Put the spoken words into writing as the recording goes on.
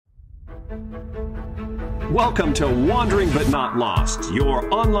Welcome to Wandering But Not Lost,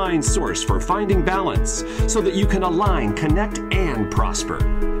 your online source for finding balance so that you can align, connect, and prosper.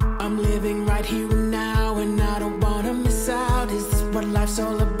 I'm living right here and now, and I don't want to miss out. Is this what life's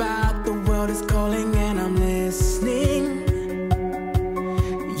all about? The world is calling and I'm listening.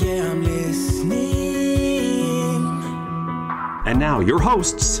 Yeah, I'm listening. And now your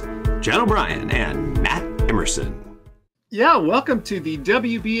hosts, Jen O'Brien and Matt Emerson. Yeah, welcome to the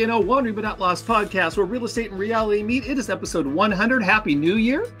WBNL Wandering But Not Lost podcast, where real estate and reality meet. It is episode 100. Happy New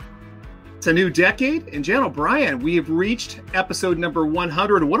Year. It's a new decade. And Jen O'Brien, we have reached episode number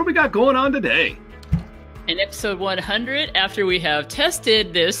 100. What do we got going on today? In episode 100, after we have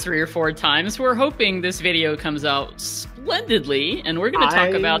tested this 3 or 4 times, we're hoping this video comes out splendidly. And we're going to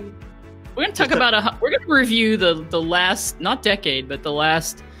talk about, we're going to review the last, not decade, but the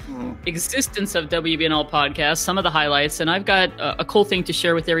last existence of WBNL podcast, some of the highlights, and I've got a cool thing to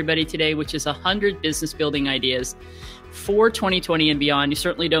share with everybody today, which is 100 business building ideas for 2020 and beyond. You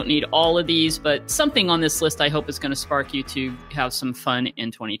certainly don't need all of these, but something on this list I hope is going to spark you to have some fun in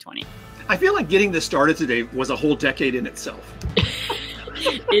 2020. I feel like getting this started today was a whole decade in itself.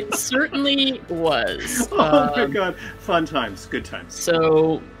 It certainly was. Oh my God. Fun times, good times.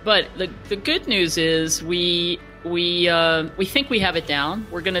 So, but the good news is we think we have it down.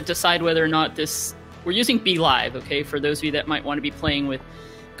 We're going to decide whether or not we're using Be Live, okay, for those of you that might want to be playing with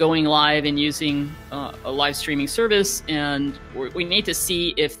going live and using a live streaming service. And we need to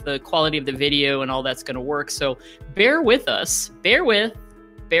see if the quality of the video and all that's going to work. So bear with us, bear with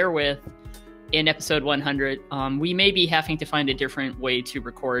in episode 100. We may be having to find a different way to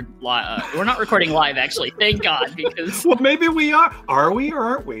record live. We're not recording live, actually, thank God, because... Well, maybe we are. Are we or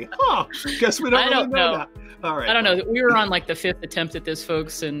aren't we? Huh. Guess we don't really know that. All right. I don't know. We were on like the 5th attempt at this,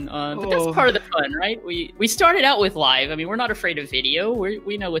 folks, and but that's part of the fun, right? We started out with live. I mean, we're not afraid of video.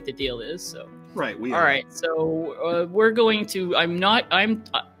 We know what the deal is. So right. We all are. Right. So we're going to.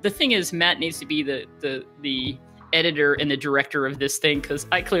 The thing is, Matt needs to be the editor and the director of this thing, because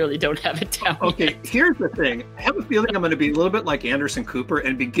I clearly don't have it down. Okay. Yet. Here's the thing. I have a feeling I'm going to be a little bit like Anderson Cooper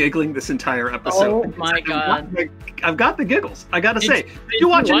and be giggling this entire episode. Oh my God! I've got the giggles. I got to say. Did you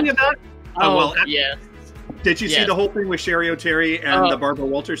watch any of that? Oh well, yeah. Did you see the whole thing with Sherry O'Terry and the Barbara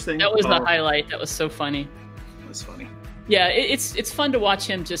Walters thing? That was the highlight. That was so funny. It was funny. Yeah, it's fun to watch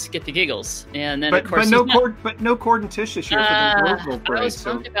him just get the giggles, and then but, of course no Cord and Tish this year for the Rose Bowl parade. I was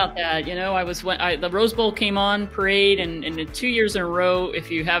bummed about that. You know, the Rose Bowl came on parade, and in 2 years in a row,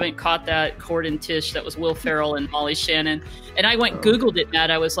 if you haven't caught that Cord and Tish, that was Will Ferrell and Molly Shannon, and I Googled it, Matt.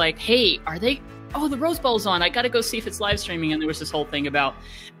 I was like, hey, are they? Oh, the Rose Bowl's on. I got to go see if it's live streaming, and there was this whole thing about.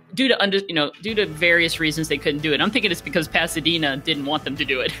 Due to various reasons, they couldn't do it. I'm thinking it's because Pasadena didn't want them to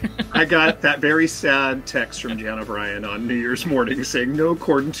do it. I got that very sad text from Jan O'Brien on New Year's morning saying, no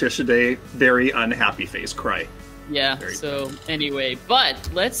Cord and Tish today, very unhappy face cry. Yeah, anyway, but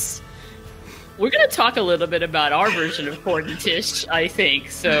we're going to talk a little bit about our version of Cord and Tish, I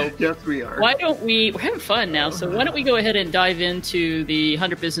think. So yes, we are. We're having fun now, so why don't we go ahead and dive into the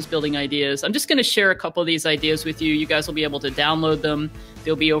 100 business building ideas. I'm just going to share a couple of these ideas with you. You guys will be able to download them.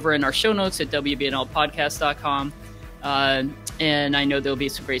 They'll be over in our show notes at WBNLpodcast.com. And I know there'll be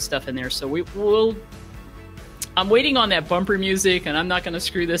some great stuff in there. So I'm waiting on that bumper music, and I'm not going to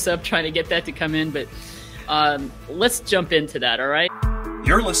screw this up trying to get that to come in, but let's jump into that, all right?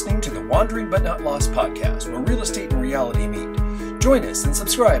 You're listening to the Wandering But Not Lost podcast, where real estate and reality meet. Join us and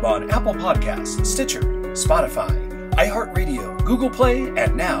subscribe on Apple Podcasts, Stitcher, Spotify, iHeartRadio, Google Play,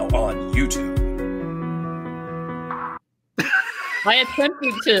 and now on YouTube. I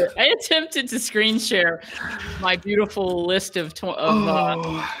attempted to screen share my beautiful list of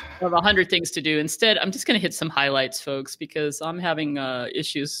 100 things to do. Instead, I'm just going to hit some highlights, folks, because I'm having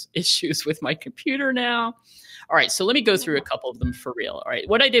issues with my computer now. All right, so let me go through a couple of them for real. All right,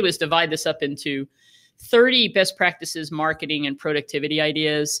 what I did was divide this up into 30 best practices, marketing, and productivity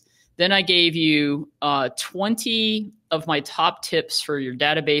ideas. Then I gave you 20 of my top tips for your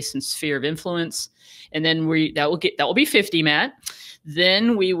database and sphere of influence. And then that will be 50, Matt.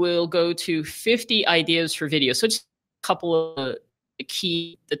 Then we will go to 50 ideas for video. So just a couple of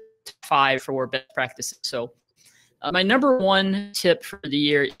the 5 for best practices. So my number 1 tip for the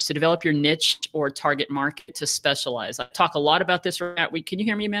year is to develop your niche or target market to specialize. I talk a lot about this right now. Can you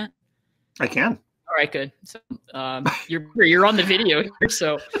hear me, Matt? I can. All right, good. So you're on the video here,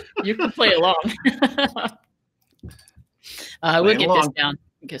 so you can play along. We'll get this down.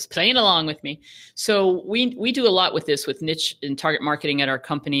 guess playing along with me. So we do a lot with this, with niche and target marketing at our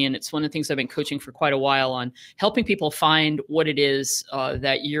company. And it's one of the things I've been coaching for quite a while on, helping people find what it is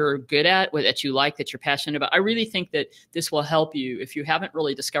that you're good at, what that you like, that you're passionate about. I really think that this will help you if you haven't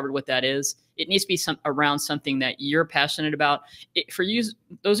really discovered what that is. It needs to be around something that you're passionate about. For you,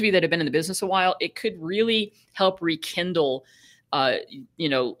 those of you that have been in the business a while, it could really help rekindle,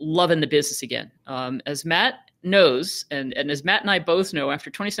 love in the business again. As Matt knows, and as Matt and I both know,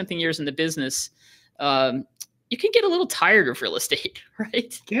 after 20-something years in the business, you can get a little tired of real estate,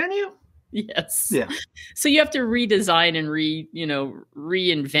 right? Can you? Yes. Yeah. So you have to redesign and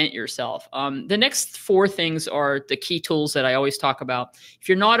reinvent yourself. The next 4 things are the key tools that I always talk about. If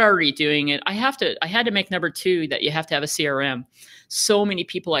you're not already doing it, I had to make number 2 that you have to have a CRM. So many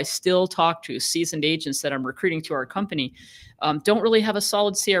people I still talk to, seasoned agents that I'm recruiting to our company, don't really have a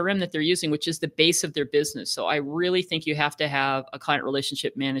solid CRM that they're using, which is the base of their business. So I really think you have to have a client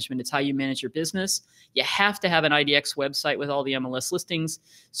relationship management. It's how you manage your business. You have to have an IDX website with all the MLS listings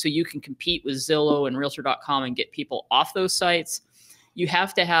so you can compete with Zillow and Realtor.com and get people off those sites. You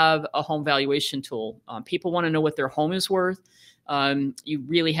have to have a home valuation tool. People want to know what their home is worth. You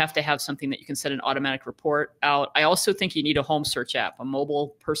really have to have something that you can set an automatic report out. I also think you need a home search app, a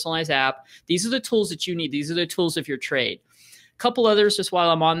mobile personalized app. These are the tools that you need. These are the tools of your trade. A couple others just while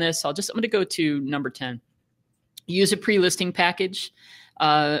I'm on this. I'm going to go to number 10. Use a pre-listing package.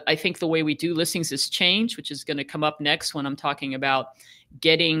 I think the way we do listings has changed, which is going to come up next when I'm talking about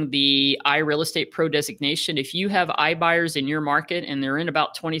getting the iRealestate Pro designation. If you have iBuyers in your market, and they're in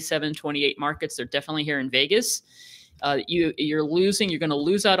about 27, 28 markets, they're definitely here in Vegas, you're going to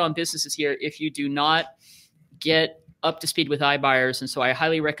lose out on businesses here if you do not get up to speed with iBuyers. And so I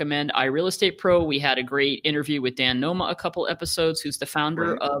highly recommend iRealestate Pro. We had a great interview with Dan Noma a couple episodes, who's the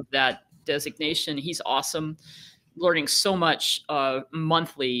founder of that designation. He's awesome. Learning so much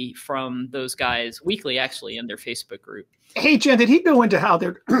monthly from those guys, weekly actually, in their Facebook group. Hey, Jen, did he go into how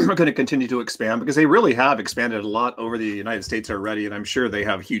they're going to continue to expand? Because they really have expanded a lot over the United States already, and I'm sure they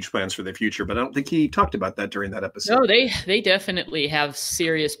have huge plans for the future, but I don't think he talked about that during that episode. No, they definitely have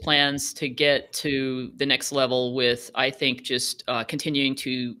serious plans to get to the next level with, I think, just continuing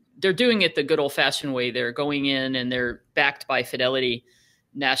to, they're doing it the good old-fashioned way. They're going in and they're backed by Fidelity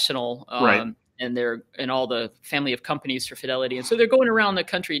National, right. And they're in all the family of companies for Fidelity. And so they're going around the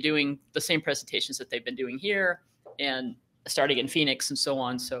country doing the same presentations that they've been doing here and starting in Phoenix and so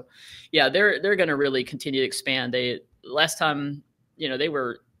on. So yeah, they're going to really continue to expand. Last time, they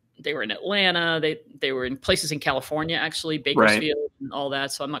were in Atlanta. They were in places in California, actually, Bakersfield and all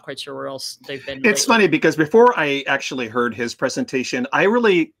that. So I'm not quite sure where else they've been. It's funny because before I actually heard his presentation, I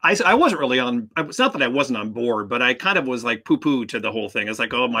wasn't really on. It's not that I wasn't on board, but I kind of was like poo-poo to the whole thing. It's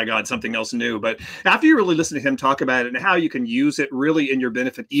like, oh my God, something else new. But after you really listen to him talk about it and how you can use it really in your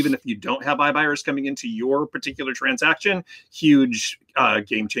benefit, even if you don't have iBuyers coming into your particular transaction, huge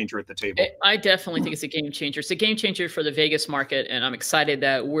game changer at the table. I definitely think it's a game changer. It's a game changer for the Vegas market, and I'm excited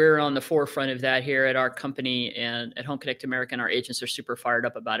that we're on the forefront of that here at our company and at Home Connect America, and our agents are super fired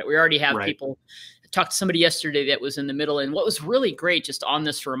up about it. We already have people. I talked to somebody yesterday that was in the middle, and what was really great, just on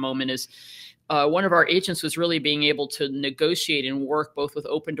this for a moment, is one of our agents was really being able to negotiate and work both with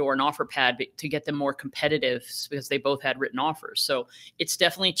Open Door and OfferPad to get them more competitive, because they both had written offers. So it's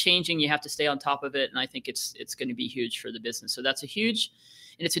definitely changing. You have to stay on top of it, and I think it's going to be huge for the business. So that's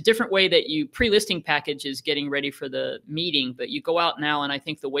and it's a different way that you pre-listing package is getting ready for the meeting, but you go out now, and I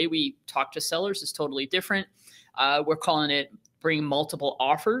think the way we talk to sellers is totally different. We're calling it bring multiple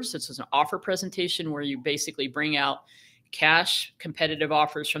offers. This is an offer presentation where you basically bring out cash competitive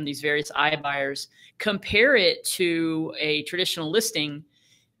offers from these various iBuyers, compare it to a traditional listing,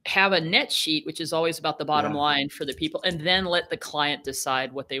 have a net sheet, which is always about the bottom line for the people, and then let the client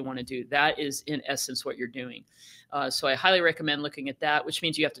decide what they want to do. That is, in essence, what you're doing. So I highly recommend looking at that, which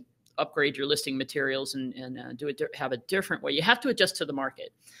means you have to upgrade your listing materials and have a different way. You have to adjust to the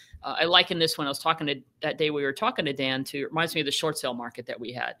market. I liken this when I was talking that day we were talking to Dan, it reminds me of the short sale market that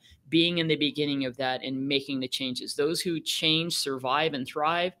we had, being in the beginning of that and making the changes. Those who change survive and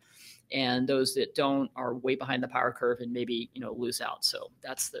thrive, and those that don't are way behind the power curve and maybe lose out. So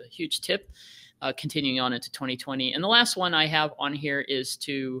that's the huge tip, continuing on into 2020. And the last one I have on here is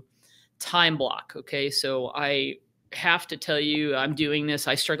to time block. Okay, so I have to tell you, I'm doing this.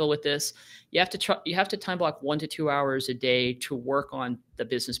 I struggle with this. You have to time block 1 to 2 hours a day to work on the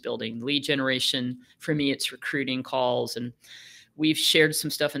business building, lead generation. For me, it's recruiting calls and We've shared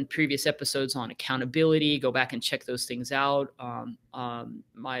some stuff in previous episodes on accountability. Go back and check those things out.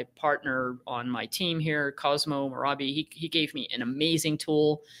 My partner on my team here, Cosmo Marabi, he gave me an amazing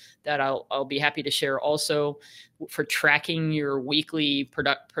tool that I'll be happy to share also for tracking your weekly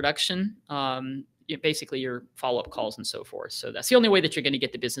production. Basically your follow-up calls and so forth. So that's the only way that you're going to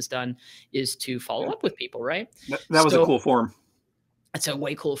get the business done, is to follow up with people, right? That was a cool form. It's a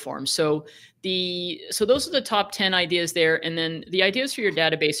way cool form. So those are the top 10 ideas there. And then the ideas for your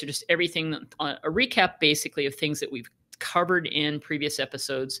database are just everything, a recap basically of things that we've covered in previous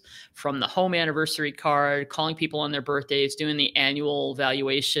episodes, from the home anniversary card, calling people on their birthdays, doing the annual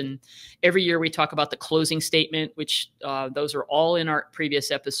valuation. Every year we talk about the closing statement, which those are all in our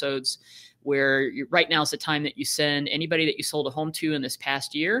previous episodes, where right now is the time that you send anybody that you sold a home to in this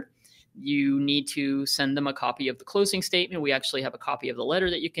past year. You need to send them a copy of the closing statement. We actually have a copy of the letter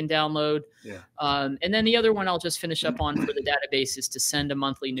that you can download. Yeah. And then the other one I'll just finish up on for the database is to send a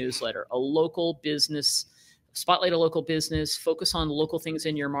monthly newsletter, a local business, spotlight a local business, focus on local things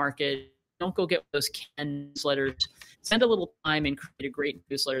in your market. Don't go get those canned newsletters. Spend a little time and create a great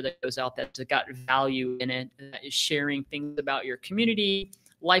newsletter that goes out that's got value in it, that is sharing things about your community,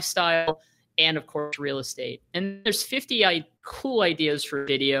 lifestyle, and of course, real estate. And there's 50 cool ideas for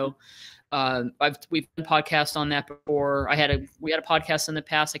video. We've done podcasts on that before. We had a podcast in the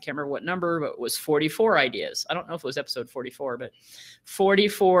past. I can't remember what number, but it was 44 ideas. I don't know if it was episode 44, but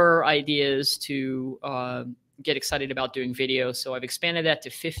 44 ideas to get excited about doing video. So I've expanded that to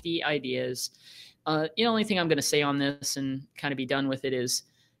 50 ideas. The only thing I'm going to say on this and kind of be done with it is,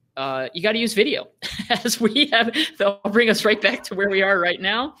 you got to use video, as we have. They'll bring us right back to where we are right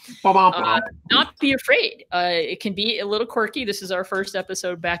now. Not be afraid. It can be a little quirky. This is our first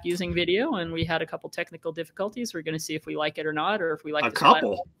episode back using video, and we had a couple technical difficulties. We're going to see if we like it or not, or if we like a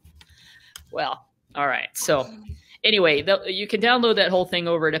couple. Well, all right. So anyway, you can download that whole thing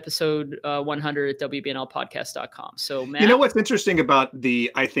over at episode 100 at WBNLpodcast.com. So, Matt, you know what's interesting about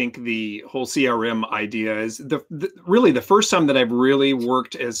I think the whole CRM idea is really the first time that I've really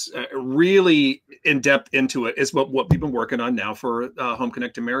worked as really in depth into it is what we've been working on now for Home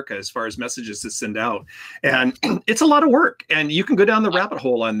Connect America, as far as messages to send out. And it's a lot of work, and you can go down the rabbit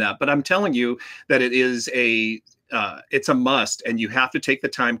hole on that. But I'm telling you that it is it's a must, and you have to take the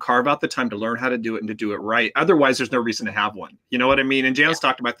time, carve out the time to learn how to do it and to do it right. Otherwise, there's no reason to have one. You know what I mean? And Jan's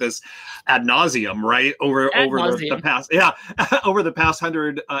talked about this ad nauseum, right? Over the past, over the past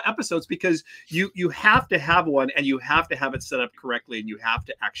 100 episodes, because you have to have one, and you have to have it set up correctly, and you have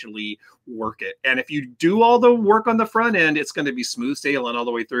to actually work it. And if you do all the work on the front end, it's going to be smooth sailing all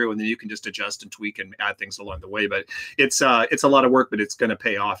the way through, and then you can just adjust and tweak and add things along the way. But it's a lot of work, but it's going to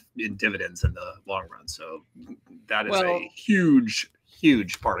pay off in dividends in the long run. So that is a huge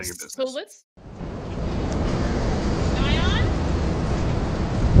part of your business. So let's. Am I on?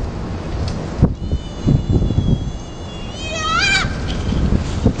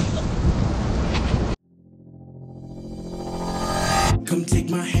 Come take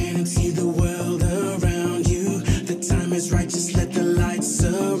my hand and see the world around you. The time is right, just let the light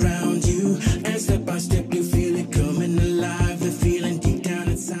surround you. And step by step you feel it coming alive, the feeling deep down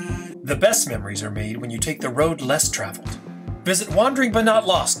inside. The best memories are made when you take the road less traveled. Visit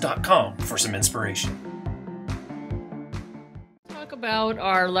wanderingButNotLost.com for some inspiration. Talk about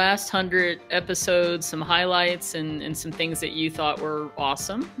our last 100 episodes, some highlights, and some things that you thought were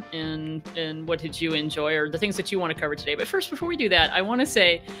awesome, and what did you enjoy, or the things that you want to cover today. But first, before we do that, I want to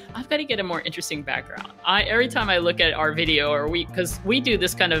say I've got to get a more interesting background. Every time I look at our video, because we do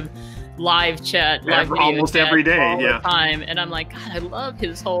this kind of live chat, almost every day, all the time, and I'm like, God, I love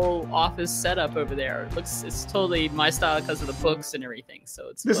his whole office setup over there. It's totally my style because of the books and everything.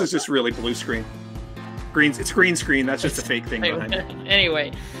 So this is just really blue screen. It's green screen. That's just a fake thing behind it.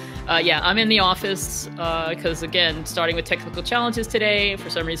 Anyway, I'm in the office because, again, starting with technical challenges today. For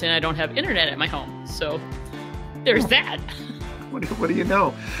some reason, I don't have internet at my home. So there's that. What do you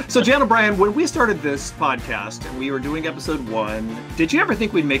know? So, Jan O'Brien, when we started this podcast and we were doing episode 1, did you ever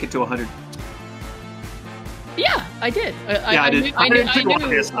think we'd make it to 100? Yeah, I did. I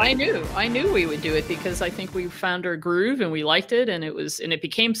knew we would do it, because I think we found our groove and we liked it, and it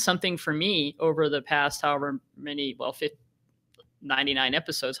became something for me over the past however many, 99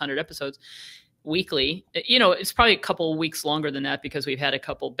 episodes, 100 episodes weekly. It's probably a couple weeks longer than that, because we've had a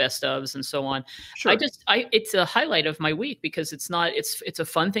couple best ofs and so on. Sure. It's a highlight of my week, because it's a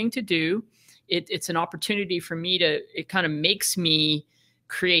fun thing to do. It's an opportunity for me it kind of makes me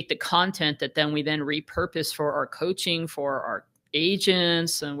create the content that we repurpose for our coaching, for our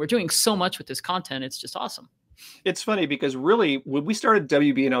agents. And we're doing so much with this content. It's just awesome. It's funny because really, when we started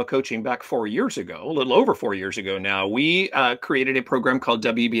WBNL coaching back 4 years ago, a little over 4 years ago now, we created a program called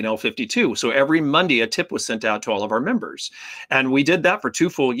WBNL 52. So every Monday, a tip was sent out to all of our members. And we did that for 2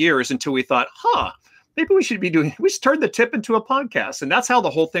 full years until we thought, maybe we should turn the tip into a podcast. And that's how the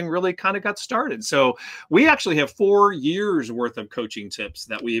whole thing really kind of got started. So we actually have 4 years worth of coaching tips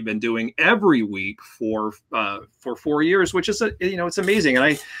that we have been doing every week for 4 years, which is, it's amazing. And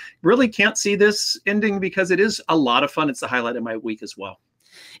I really can't see this ending because it is a lot of fun. It's the highlight of my week as well.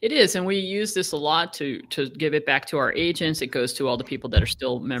 It is, and we use this a lot to give it back to our agents. It goes to all the people that are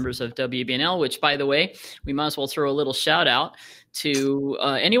still members of WBNL, which, by the way, we might as well throw a little shout out to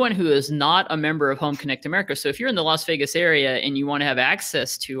anyone who is not a member of Home Connect America. So if you're in the Las Vegas area and you want to have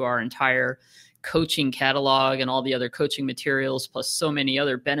access to our entire coaching catalog and all the other coaching materials, plus so many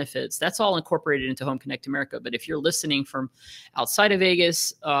other benefits, that's all incorporated into Home Connect America. But if you're listening from outside of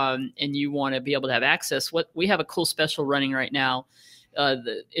Vegas and you want to be able to have access, we have a cool special running right now.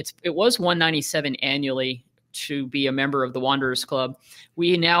 It was $197 annually to be a member of the Wanderers Club.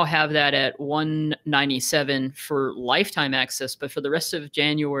 We now have that at $197 for lifetime access, but for the rest of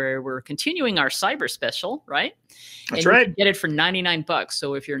January, we're continuing our cyber special, right? That's and right. You can get it for $99.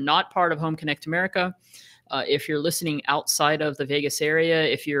 So if you're not part of Home Connect America, if you're listening outside of the Vegas area,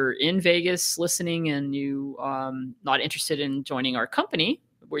 if you're in Vegas listening and you not interested in joining our company,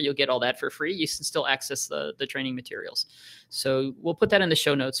 where you'll get all that for free, you can still access the training materials. So we'll put that in the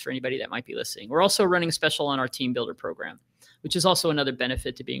show notes for anybody that might be listening. We're also running a special on our Team Builder program, which is also another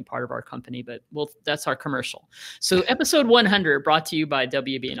benefit to being part of our company, but that's our commercial. So episode 100 brought to you by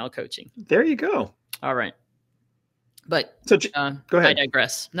WBNL Coaching. There you go. All right. But so go ahead. I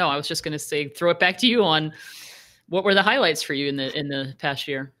digress. No, I was just going to say, throw it back to you on what were the highlights for you in the past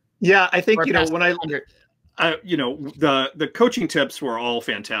year? Yeah, I think, when 100. The coaching tips were all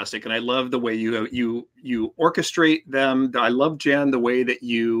fantastic, and I love the way you orchestrate them. I love, Jan, the way that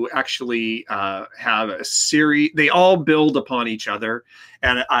you actually have a series. They all build upon each other,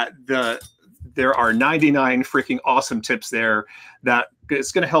 and there are 99 freaking awesome tips there that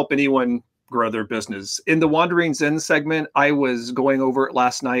it's going to help anyone grow their business. In the Wandering Zen segment, I was going over it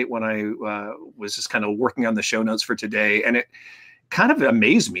last night when I was just kind of working on the show notes for today, and it kind of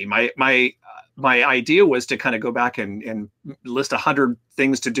amazed me. My idea was to kind of go back and list 100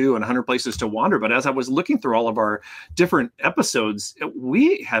 things to do and 100 places to wander. But as I was looking through all of our different episodes,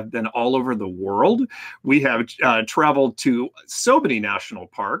 we have been all over the world. We have traveled to so many national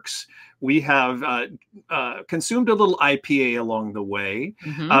parks. We have consumed a little IPA along the way,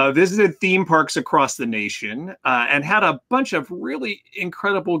 visited theme parks across the nation, and had a bunch of really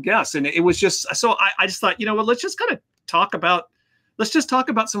incredible guests. And it was just, so I just thought, let's just kind of talk about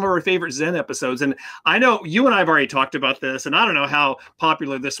some of our favorite Zen episodes. And I know you and I have already talked about this, and I don't know how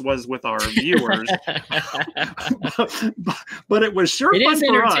popular this was with our viewers, but it was sure fun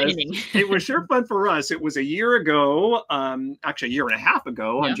for us. It was sure fun for us. It was a year ago, actually a year and a half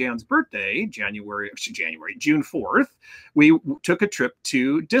ago, on Jan's birthday, June 4th. We took a trip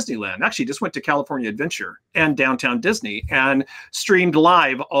to Disneyland. Actually, just went to California Adventure and Downtown Disney and streamed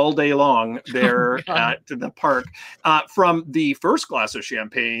live all day long there at the park, from the first glass of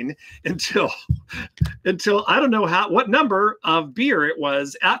champagne until I don't know what number of beer it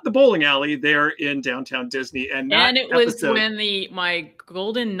was at the bowling alley there in Downtown Disney. And it was when my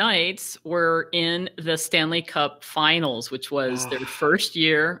Golden Knights were in the Stanley Cup Finals, which was their first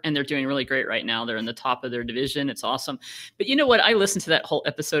year, and they're doing really great right now. They're in the top of their division. It's awesome. But you know what? I listened to that whole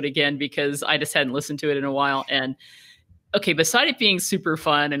episode again because I just hadn't listened to it in a while. And okay, beside it being super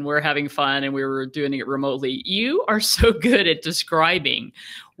fun and we're having fun and we were doing it remotely, you are so good at describing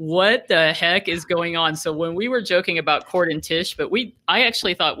what the heck is going on. So when we were joking about Cord and Tish, but I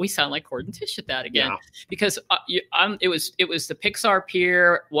actually thought we sound like Cord and Tish at that again, because it was the Pixar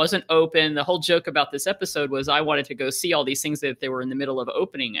Pier wasn't open. The whole joke about this episode was I wanted to go see all these things that they were in the middle of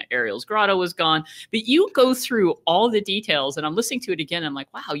opening. Ariel's Grotto was gone, but you go through all the details, and I'm listening to it again. I'm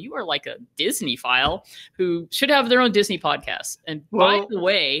like, wow, you are like a Disney file who should have their own Disney podcast. And by the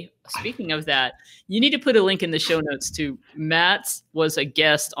way, speaking of that, you need to put a link in the show notes to Matt was a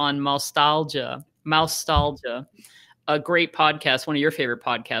guest on Mousetalgia, a great podcast, one of your favorite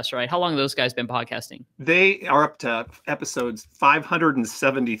podcasts, right? How long have those guys been podcasting? They are up to episodes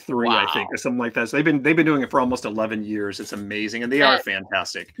 573, I think, or something like that. So they've been doing it for almost 11 years. It's amazing, and they are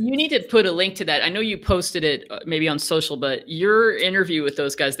fantastic. You need to put a link to that. I know you posted it maybe on social, but your interview with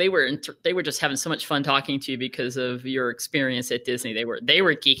those guys, they were just having so much fun talking to you because of your experience at Disney. They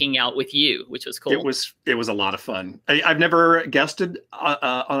were geeking out with you, which was cool. It was a lot of fun. I've never guested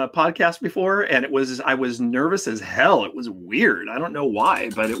on a podcast before, and I was nervous as hell tell. It was weird. I don't know why,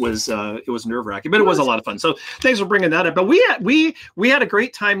 but it was nerve-wracking, but it was a lot of fun. So thanks for bringing that up. But we had a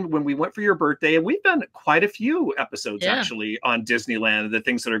great time when we went for your birthday, and we've done quite a few episodes actually on Disneyland and the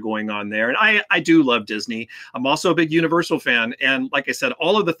things that are going on there. And I do love Disney. I'm also a big Universal fan. And like I said,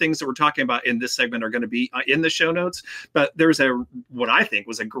 all of the things that we're talking about in this segment are going to be in the show notes. But there's what I think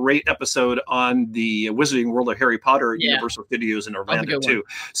was a great episode on the Wizarding World of Harry Potter Universal Studios in Orlando too.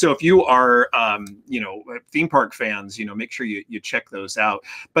 So if you are, theme park fans, make sure you check those out.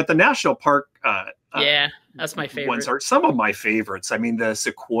 But the national park, that's my favorite. Ones are some of my favorites. I mean, the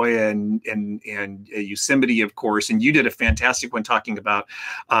Sequoia and Yosemite, of course. And you did a fantastic one talking about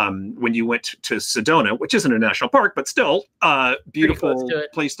when you went to Sedona, which isn't a national park, but still beautiful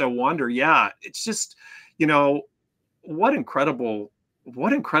place to wander. Yeah, it's just, what incredible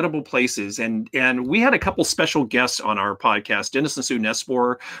places. And we had a couple special guests on our podcast, Dennis and Sue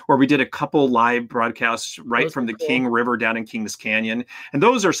Nespor, where we did a couple live broadcasts from the King River down in Kings Canyon. And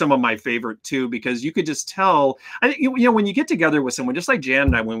those are some of my favorite too, because you could just tell, I think, when you get together with someone, just like Jan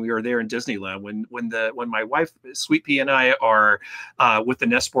and I, when we were there in Disneyland, when my wife, Sweet Pea, and I are with the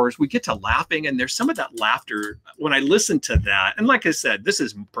Nespors, we get to laughing, and there's some of that laughter when I listen to that. And like I said, this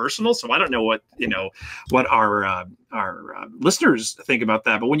is personal, so I don't know what our listeners think about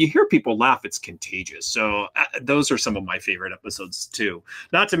that, but when you hear people laugh, it's contagious. So those are some of my favorite episodes too.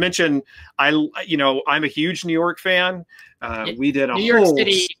 Not to mention, I'm a huge New York fan. We did a New York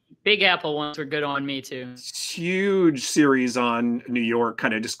City Big Apple ones were good on me too. Huge series on New York,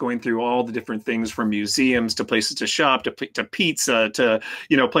 kind of just going through all the different things from museums to places to shop to pizza to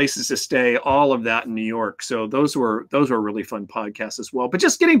places to stay, all of that in New York. So those were really fun podcasts as well. But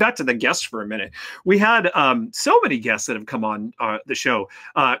just getting back to the guests for a minute, we had so many guests that have come on the show.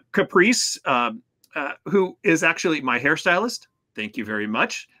 Caprice, who is actually my hairstylist. Thank you very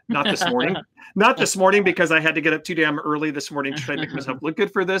much. Not this morning. Not this morning, because I had to get up too damn early this morning to try to make myself look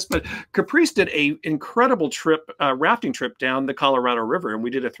good for this. But Caprice did a incredible trip, rafting trip down the Colorado River, and we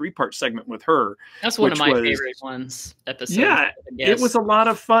did a 3-part segment with her. That's one of my favorite ones. Episodes. Yeah, it was a lot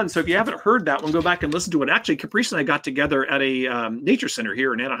of fun. So if you haven't heard that one, go back and listen to it. Actually, Caprice and I got together at a nature center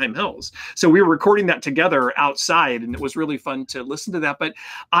here in Anaheim Hills. So we were recording that together outside, and it was really fun to listen to that. But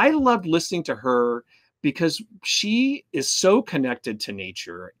I loved listening to her because she is so connected to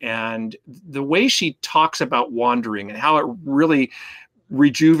nature, and the way she talks about wandering and how it really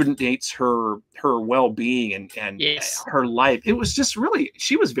rejuvenates her well-being and her life. It was just really,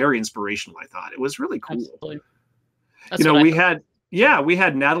 she was very inspirational. I thought it was really cool. Absolutely. We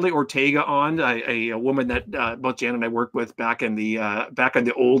had Natalie Ortega on, a woman that both Jan and I worked with back in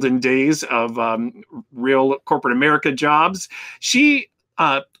the olden days of real corporate America jobs. She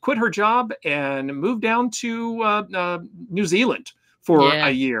quit her job and moved down to New Zealand for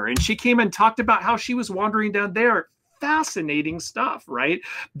a year. And she came and talked about how she was wandering down there. Fascinating stuff, right?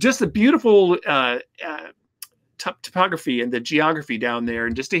 Just the beautiful topography and the geography down there.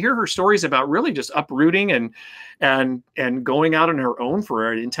 And just to hear her stories about really just uprooting and going out on her own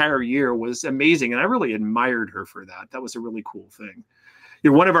for an entire year was amazing. And I really admired her for that. That was a really cool thing.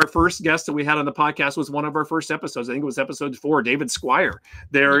 One of our first guests that we had on the podcast was one of our first episodes. I think it was episode 4, David Squire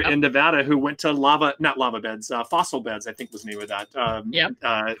there in Nevada, who went to fossil beds, I think was the name of that.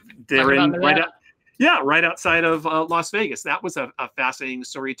 They're in right outside of Las Vegas. That was a fascinating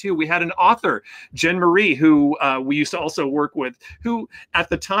story too. We had an author, Jen Marie, who we used to also work with, who at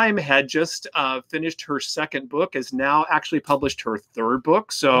the time had just finished her 2nd book, has now actually published her 3rd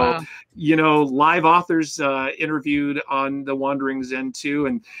book. So, live authors interviewed on the Wandering Zen too.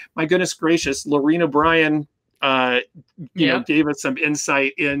 And my goodness gracious, Lorena Bryan, gave us some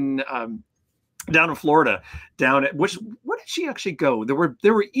insight in down in Florida, where did she actually go? There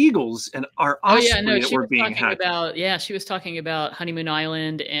were eagles and our osprey that were being had. She was talking about Honeymoon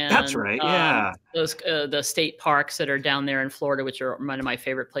Island and that's right. Those the state parks that are down there in Florida, which are one of my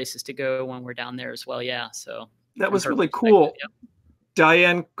favorite places to go when we're down there as well. Yeah, so that was really cool.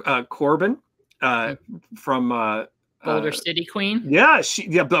 Diane Corbin from Boulder City Queen.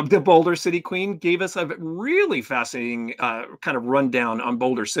 The Boulder City Queen gave us a really fascinating kind of rundown on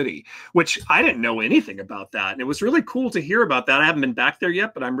Boulder City, which I didn't know anything about that. And it was really cool to hear about that. I haven't been back there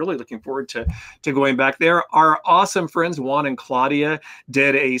yet, but I'm really looking forward to going back there. Our awesome friends, Juan and Claudia,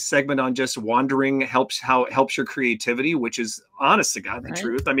 did a segment on just wandering, how it helps your creativity, which is honest to God, the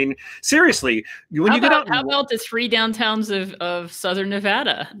truth. I mean, seriously, when you get out. How about the 3 downtowns of Southern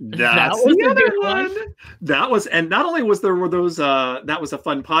Nevada? That was the other one. That was, and not only was there those that was a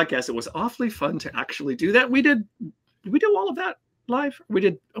fun podcast, it was awfully fun to actually do that. We do all of that live. We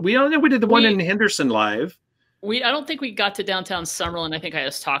did the one in Henderson live. I don't think we got to downtown Summerlin. I think I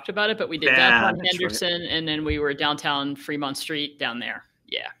just talked about it, but we did Yeah, downtown that's Henderson, and then we were downtown Fremont Street down there.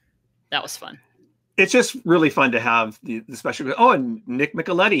 Yeah, that was fun. It's just really fun to have the special. Oh, and Nick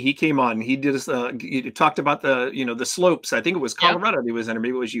Micheletti, he came on. He did he talked about the slopes. I think it was Colorado he was in, or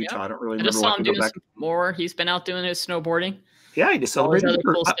maybe it was Utah. I don't really remember. I just saw him doing some more. He's been out doing his snowboarding. Yeah, he just celebrated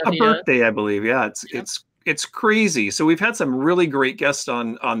a birthday, I believe. Yeah, it's crazy. So we've had some really great guests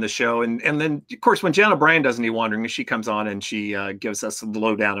on the show, and then of course when Jan O'Brien does Any Wandering, she comes on and she gives us a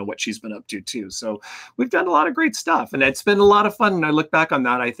lowdown on what she's been up to too. So we've done a lot of great stuff, and it's been a lot of fun. And I look back on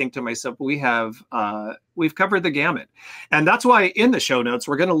that, I think to myself, we've covered the gamut. And that's why in the show notes,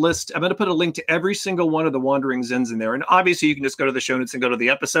 I'm going to put a link to every single one of the Wandering Zins in there. And obviously you can just go to the show notes and go to the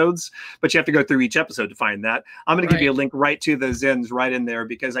episodes, but you have to go through each episode to find that. I'm going to give you a link right to the Zins right in there,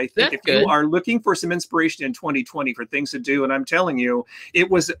 because I think you are looking for some inspiration in 2020 for things to do, and I'm telling you, it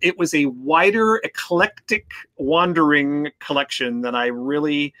was a wider, eclectic wandering collection than I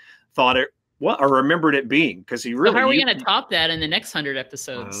really thought it or remembered it being, because he really. So how are we going to top that in the next 100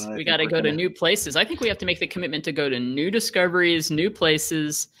 episodes? We got to go to new places. I think we have to make the commitment to go to new discoveries, new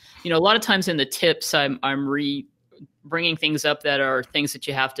places. A lot of times in the tips, I'm bringing things up that are things that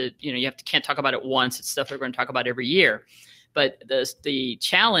you have to, can't talk about it once. It's stuff we're going to talk about every year. But the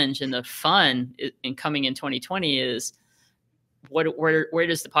challenge and the fun in coming in 2020 is where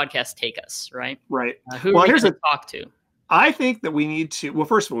does the podcast take us, right? Right. Who are we going to talk to? I think that we need to, well,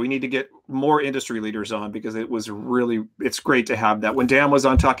 first of all, we need to get more industry leaders on, because it's great to have that. When Dan was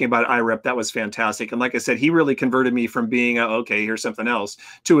on talking about IREP, that was fantastic. And like I said, he really converted me from being okay, here's something else,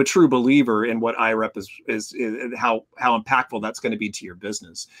 to a true believer in what IREP is how impactful that's going to be to your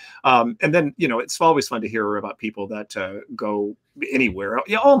business. And then, it's always fun to hear about people that go anywhere.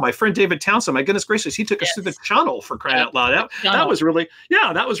 Oh, my friend David Townsend, my goodness gracious, he took us through the Channel, for crying out loud. That was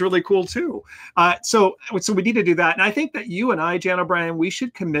really cool too. So we need to do that. And I think that you and I, Jan O'Brien, we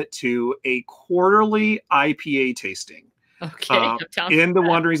should commit to a quarterly IPA tasting. Okay. In the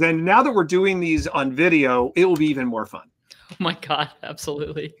Wanderings. And now that we're doing these on video, it will be even more fun. Oh my God,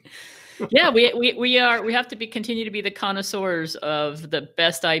 absolutely. Yeah, we have to continue to be the connoisseurs of the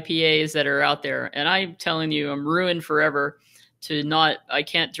best IPAs that are out there. And I'm telling you, I'm ruined forever I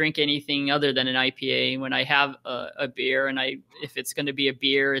can't drink anything other than an IPA when I have a beer, and if it's going to be a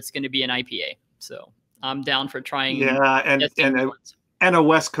beer, it's going to be an IPA. So I'm down for trying. Yeah, and a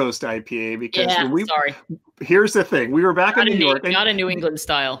West Coast IPA, because here's the thing. We were back in New York. Not a New England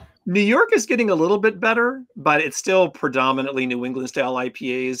style. New York is getting a little bit better, but it's still predominantly New England style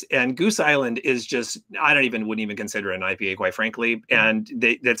IPAs. And Goose Island is just, wouldn't even consider an IPA, quite frankly. And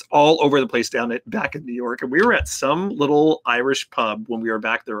that's all over the place back in New York. And we were at some little Irish pub when we were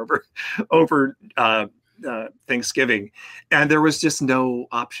back there over Thanksgiving, and there was just no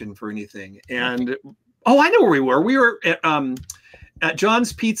option for anything. And I know where we were. We were at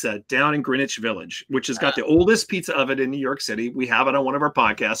John's Pizza down in Greenwich Village, which has got the oldest pizza oven in New York City. We have it on one of our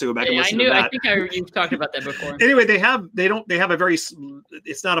podcasts, so go back and listen to that. I think you've talked about that before. Anyway, they have a very,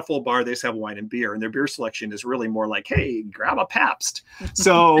 it's not a full bar. They just have wine and beer, and their beer selection is really more like, hey, grab a Pabst.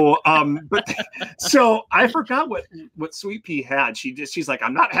 So, so I forgot what Sweet Pea had. She's like,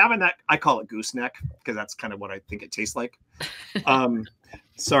 I'm not having that. I call it gooseneck, because that's kind of what I think it tastes like.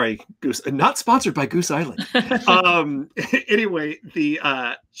 Sorry, Goose. Not sponsored by Goose Island. Anyway,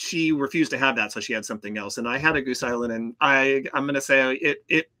 she refused to have that, so she had something else, and I had a Goose Island, and I'm going to say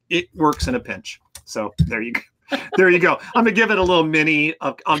it works in a pinch. So there you go. There you go. I'm going to give it a little mini.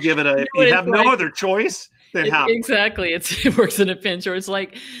 I'll give it if you have no other choice, then have it. Exactly. It works in a pinch, or it's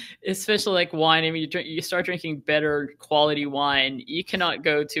like, especially like wine. I mean, you start drinking better quality wine, you cannot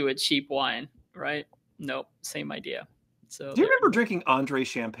go to a cheap wine, right? Nope. Same idea. So, do you remember drinking Andre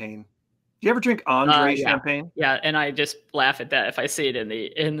champagne? Do you ever drink Andre champagne? Yeah, and I just laugh at that if I see it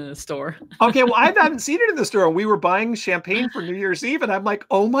in the store. Okay, well, I haven't seen it in the store. We were buying champagne for New Year's Eve, and I'm like,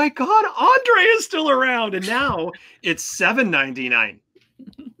 oh my God, Andre is still around, and now it's $7.99.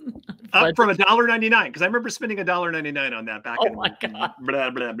 Up from $1.99, because I remember spending $1.99 on that back in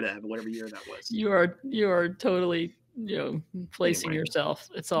whatever year that was. You are totally placing yourself.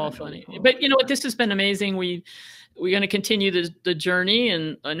 It's all funny, but you know what? This has been amazing. We're going to continue the journey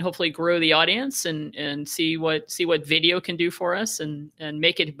and hopefully grow the audience and see what video can do for us and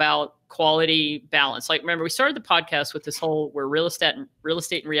make it about quality balance. Like, remember, we started the podcast with this whole where real estate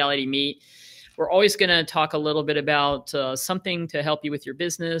and reality meet. We're always going to talk a little bit about something to help you with your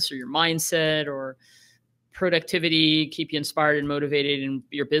business or your mindset or productivity, keep you inspired and motivated in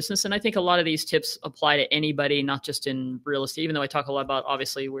your business. And I think a lot of these tips apply to anybody, not just in real estate, even though I talk a lot about,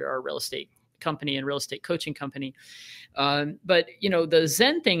 obviously, we are a real estate company and real estate coaching company. But, the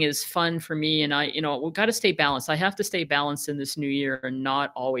Zen thing is fun for me. And we've got to stay balanced. I have to stay balanced in this new year and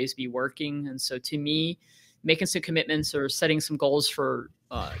not always be working. And so to me, making some commitments or setting some goals to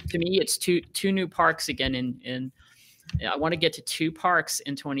me, it's two new parks again. And I want to get to 2 parks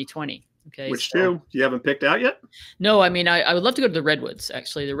in 2020. Okay. Which 2? You haven't picked out yet? No, I mean, I would love to go to the Redwoods.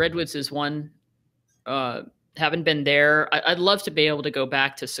 Actually, the Redwoods is one. Haven't been there. I'd love to be able to go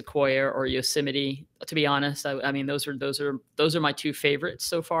back to Sequoia or Yosemite. To be honest, I mean, those are my 2 favorites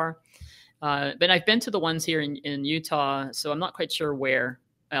so far. But I've been to the ones here in Utah, so I'm not quite sure where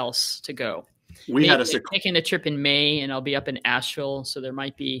else to go. Taking a trip in May, and I'll be up in Asheville, so there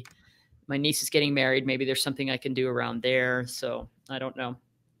might be. My niece is getting married. Maybe there's something I can do around there. So I don't know.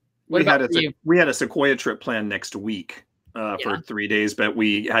 We had a Sequoia trip planned next week for 3 days, but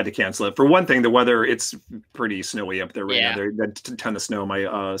we had to cancel it. For one thing, the weather, it's pretty snowy up there right now. There's a ton of snow.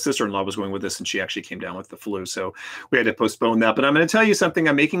 My sister-in-law was going with us, and she actually came down with the flu, so we had to postpone that. But I'm going to tell you something.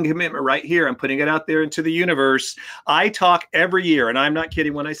 I'm making a commitment right here. I'm putting it out there into the universe. I talk every year, and I'm not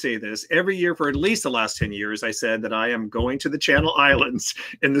kidding when I say this. Every year for at least the last 10 years, I said that I am going to the Channel Islands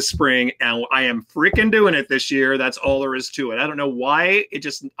in the spring, and I am freaking doing it this year. That's all there is to it. I don't know why. It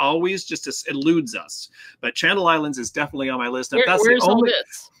just always just eludes us. But Channel Islands is definitely on my list. Where's all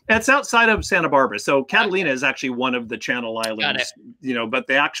this? It's outside of Santa Barbara. So Catalina is actually one of the Channel Islands, but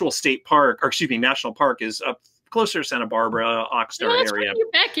the actual state park, or excuse me, national park is up closer to Santa Barbara, Oxnard that's area. Right in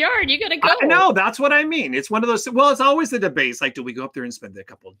your backyard. You got to go. I know. That's what I mean. It's one of those. Well, it's always the debates. Like, do we go up there and spend a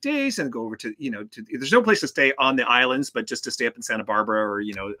couple of days and go over to, there's no place to stay on the islands, but just to stay up in Santa Barbara or,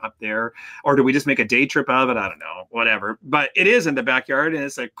 up there, or do we just make a day trip of it? I don't know, whatever. But it is in the backyard, and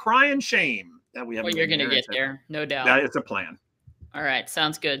it's a crying shame that we haven't. Well, you're going to get there. No doubt. That is a plan. All right.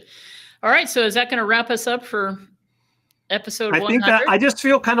 Sounds good. All right. So is that going to wrap us up for episode 100? I think that I just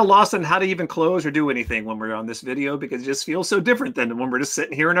feel kind of lost on how to even close or do anything when we're on this video, because it just feels so different than when we're just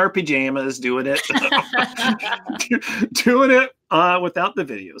sitting here in our pajamas doing it, without the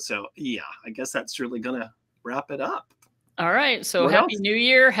video. So yeah, I guess that's really going to wrap it up. All right. So happy New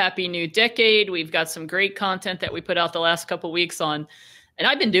Year. Happy new decade. We've got some great content that we put out the last couple of weeks on. And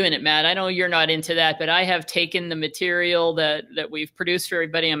I've been doing it, Matt. I know you're not into that, but I have taken the material that we've produced for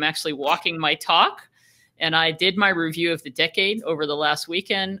everybody. I'm actually walking my talk, and I did my review of the decade over the last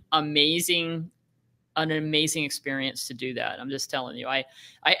weekend. An amazing experience to do that. I'm just telling you.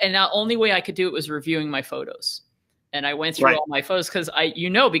 And the only way I could do it was reviewing my photos. And I went through all my photos because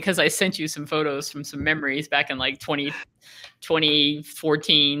I sent you some photos from some memories back in like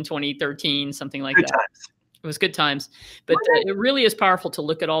 2014, 2013, something like that. Times. It was good times, but it really is powerful to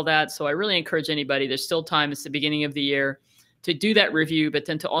look at all that. So I really encourage anybody, there's still time. It's the beginning of the year to do that review, but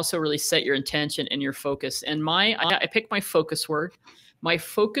then to also really set your intention and your focus. And I picked my focus word. My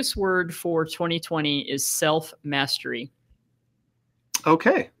focus word for 2020 is self-mastery.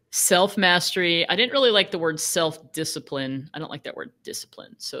 Okay. Self-mastery. I didn't really like the word self-discipline. I don't like that word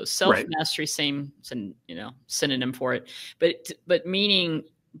discipline. So self-mastery, same, synonym for it, but meaning,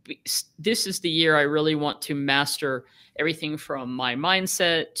 this is the year I really want to master everything from my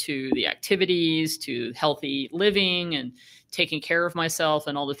mindset to the activities to healthy living and taking care of myself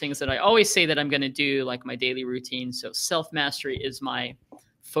and all the things that I always say that I'm going to do, like my daily routine. So self-mastery is my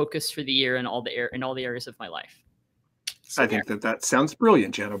focus for the year in all the areas of my life. So, I think that sounds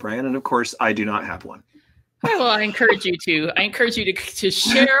brilliant, Jan O'Brien. And of course, I do not have one. Well, I encourage you to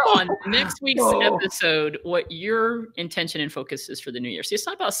share on next week's episode what your intention and focus is for the new year. See, it's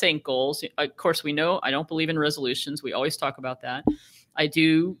not about saying goals. Of course, we know I don't believe in resolutions. We always talk about that. I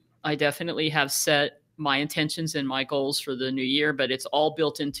definitely have set my intentions and my goals for the new year, but it's all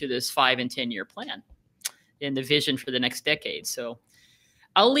built into this 5 and 10 year plan and the vision for the next decade. So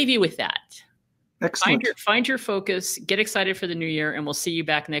I'll leave you with that. Excellent. Find your focus, get excited for the new year, and we'll see you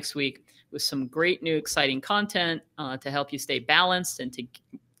back next week with some great new exciting content to help you stay balanced and to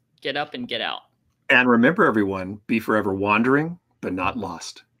get up and get out. And remember, everyone, be forever wandering, but not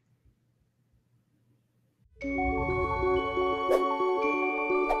lost.